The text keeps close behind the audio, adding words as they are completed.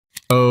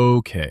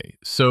Okay,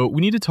 so we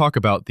need to talk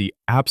about the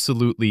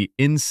absolutely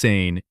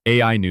insane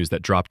AI news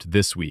that dropped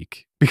this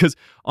week. Because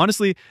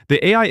honestly,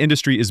 the AI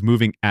industry is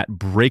moving at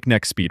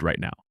breakneck speed right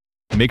now.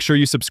 Make sure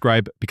you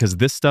subscribe because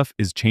this stuff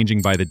is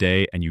changing by the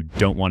day and you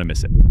don't want to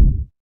miss it.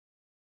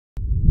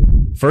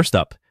 First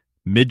up,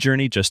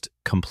 Midjourney just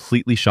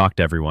completely shocked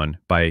everyone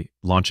by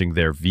launching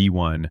their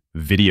V1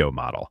 video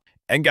model.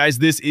 And guys,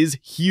 this is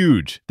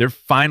huge. They're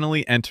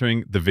finally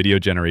entering the video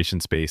generation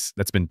space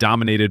that's been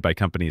dominated by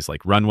companies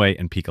like Runway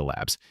and Pika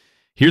Labs.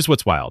 Here's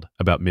what's wild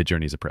about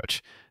Midjourney's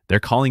approach. They're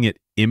calling it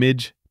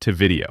image to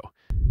video,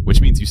 which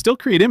means you still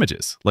create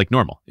images like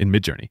normal in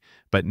Midjourney,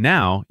 but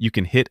now you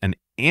can hit an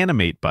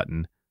animate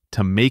button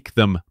to make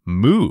them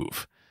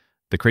move.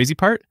 The crazy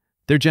part?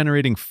 They're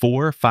generating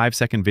 4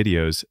 5-second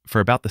videos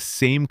for about the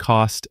same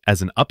cost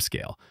as an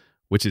upscale,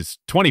 which is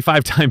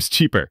 25 times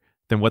cheaper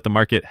than what the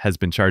market has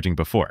been charging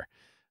before.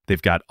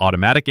 They've got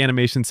automatic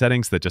animation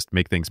settings that just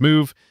make things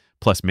move,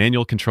 plus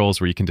manual controls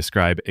where you can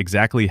describe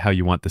exactly how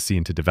you want the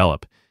scene to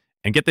develop.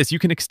 And get this, you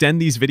can extend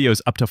these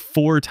videos up to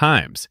 4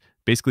 times,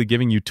 basically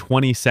giving you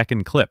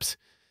 20-second clips.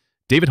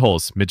 David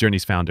Holes,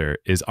 Midjourney's founder,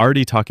 is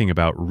already talking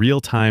about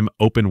real-time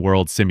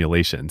open-world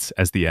simulations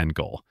as the end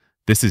goal.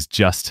 This is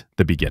just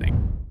the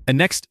beginning. And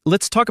next,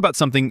 let's talk about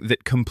something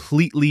that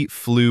completely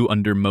flew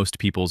under most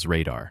people's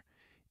radar.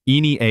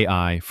 Eney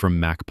AI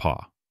from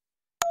MacPaw.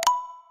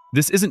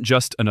 This isn't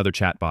just another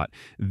chatbot.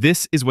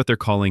 This is what they're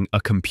calling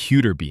a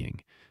computer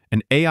being,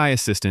 an AI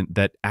assistant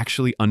that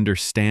actually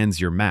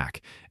understands your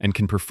Mac and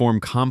can perform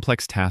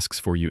complex tasks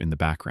for you in the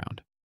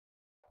background.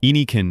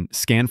 Eney can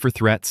scan for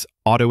threats,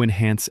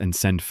 auto-enhance and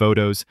send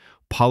photos,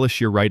 polish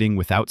your writing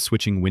without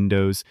switching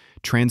windows,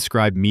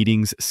 transcribe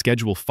meetings,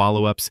 schedule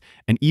follow-ups,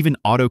 and even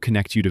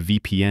auto-connect you to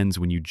VPNs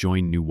when you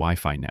join new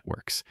Wi-Fi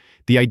networks.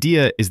 The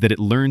idea is that it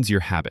learns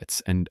your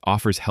habits and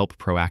offers help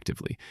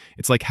proactively.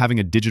 It's like having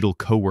a digital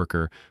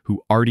coworker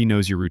who already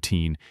knows your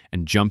routine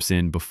and jumps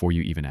in before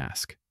you even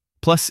ask.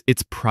 Plus,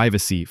 it's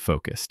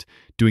privacy-focused,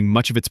 doing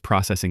much of its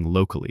processing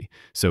locally,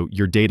 so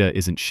your data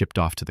isn't shipped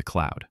off to the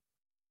cloud.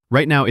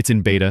 Right now, it's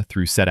in beta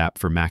through Setapp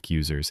for Mac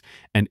users,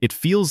 and it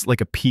feels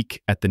like a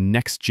peek at the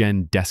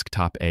next-gen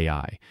desktop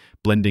AI,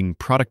 blending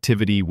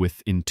productivity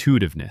with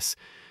intuitiveness.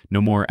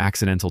 No more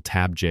accidental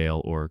tab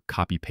jail or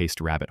copy-paste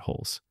rabbit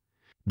holes.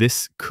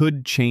 This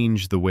could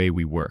change the way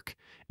we work,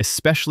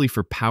 especially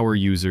for power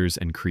users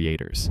and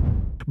creators.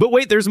 But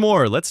wait, there's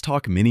more! Let's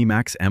talk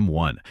MiniMax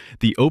M1,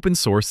 the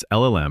open-source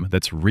LLM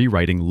that's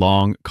rewriting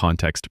long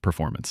context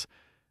performance.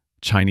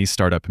 Chinese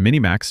startup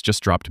MiniMax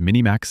just dropped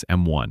MiniMax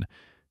M1,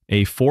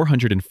 a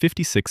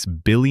 456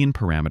 billion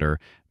parameter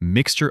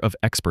mixture of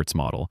experts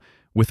model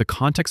with a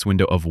context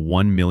window of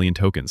 1 million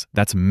tokens.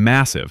 That's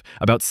massive,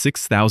 about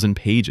 6,000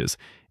 pages,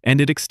 and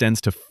it extends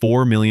to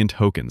 4 million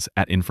tokens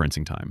at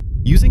inferencing time.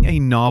 Using a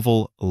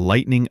novel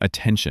lightning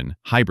attention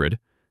hybrid,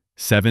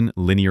 7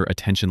 linear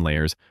attention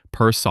layers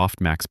per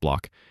softmax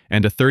block,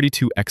 and a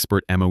 32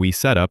 expert MOE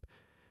setup,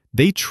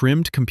 they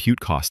trimmed compute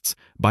costs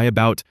by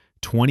about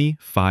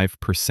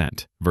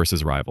 25%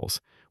 versus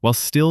rivals, while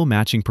still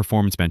matching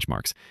performance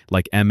benchmarks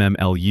like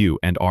MMLU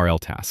and RL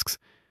tasks.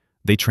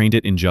 They trained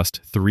it in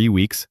just 3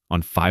 weeks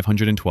on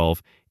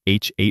 512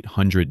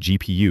 H800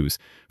 GPUs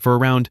for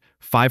around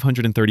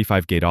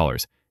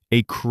 $535K,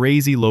 a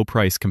crazy low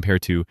price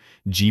compared to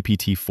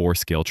GPT-4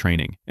 scale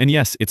training. And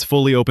yes, it's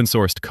fully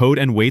open-sourced. Code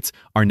and weights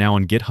are now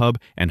on GitHub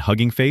and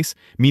Hugging Face,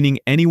 meaning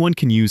anyone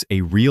can use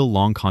a real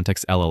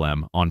long-context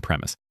LLM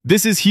on-premise.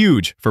 This is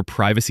huge for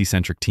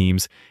privacy-centric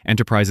teams,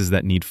 enterprises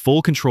that need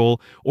full control,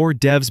 or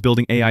devs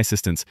building AI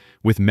assistants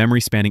with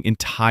memory spanning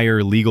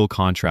entire legal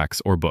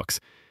contracts or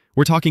books.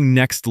 We're talking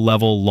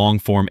next-level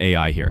long-form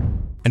AI here.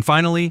 And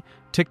finally,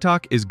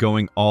 TikTok is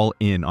going all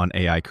in on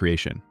AI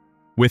creation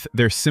with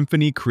their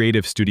Symphony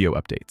Creative Studio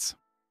updates.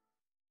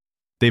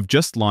 They've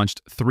just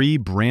launched 3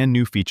 brand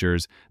new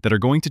features that are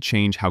going to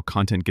change how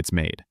content gets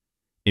made: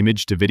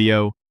 image to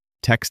video,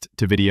 text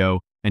to video,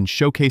 and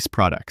showcase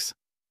products.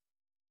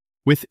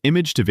 With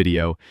image to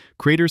video,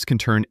 creators can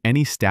turn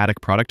any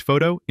static product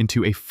photo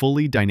into a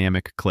fully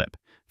dynamic clip.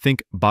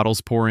 Think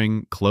bottles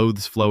pouring,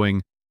 clothes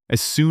flowing,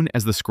 as soon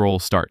as the scroll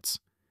starts.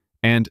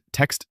 And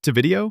text to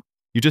video,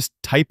 you just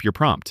type your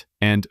prompt,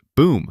 and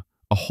boom,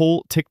 a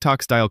whole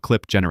TikTok-style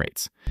clip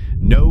generates.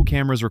 No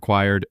cameras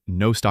required,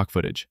 no stock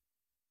footage.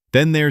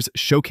 Then there's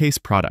showcase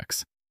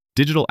products,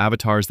 digital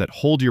avatars that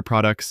hold your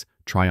products,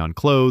 try on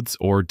clothes,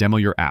 or demo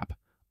your app,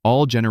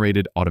 all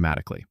generated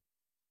automatically.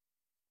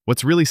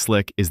 What's really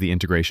slick is the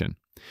integration.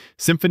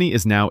 Symphony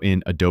is now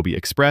in Adobe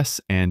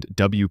Express and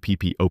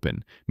WPP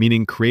Open,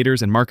 meaning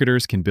creators and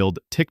marketers can build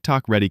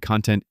TikTok-ready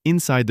content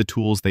inside the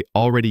tools they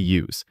already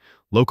use,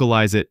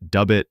 localize it,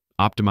 dub it,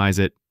 optimize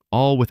it,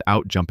 all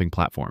without jumping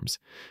platforms.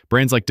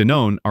 Brands like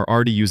Danone are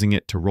already using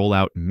it to roll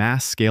out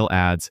mass-scale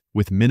ads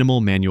with minimal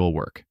manual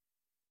work.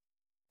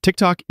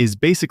 TikTok is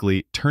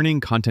basically turning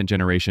content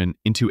generation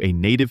into a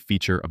native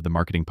feature of the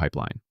marketing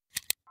pipeline.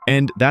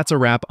 And that's a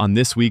wrap on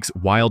this week's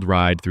wild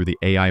ride through the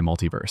AI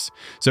multiverse.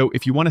 So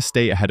if you want to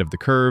stay ahead of the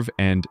curve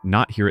and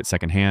not hear it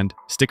secondhand,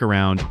 stick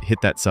around, hit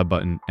that sub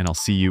button, and I'll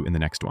see you in the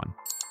next one.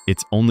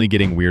 It's only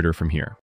getting weirder from here.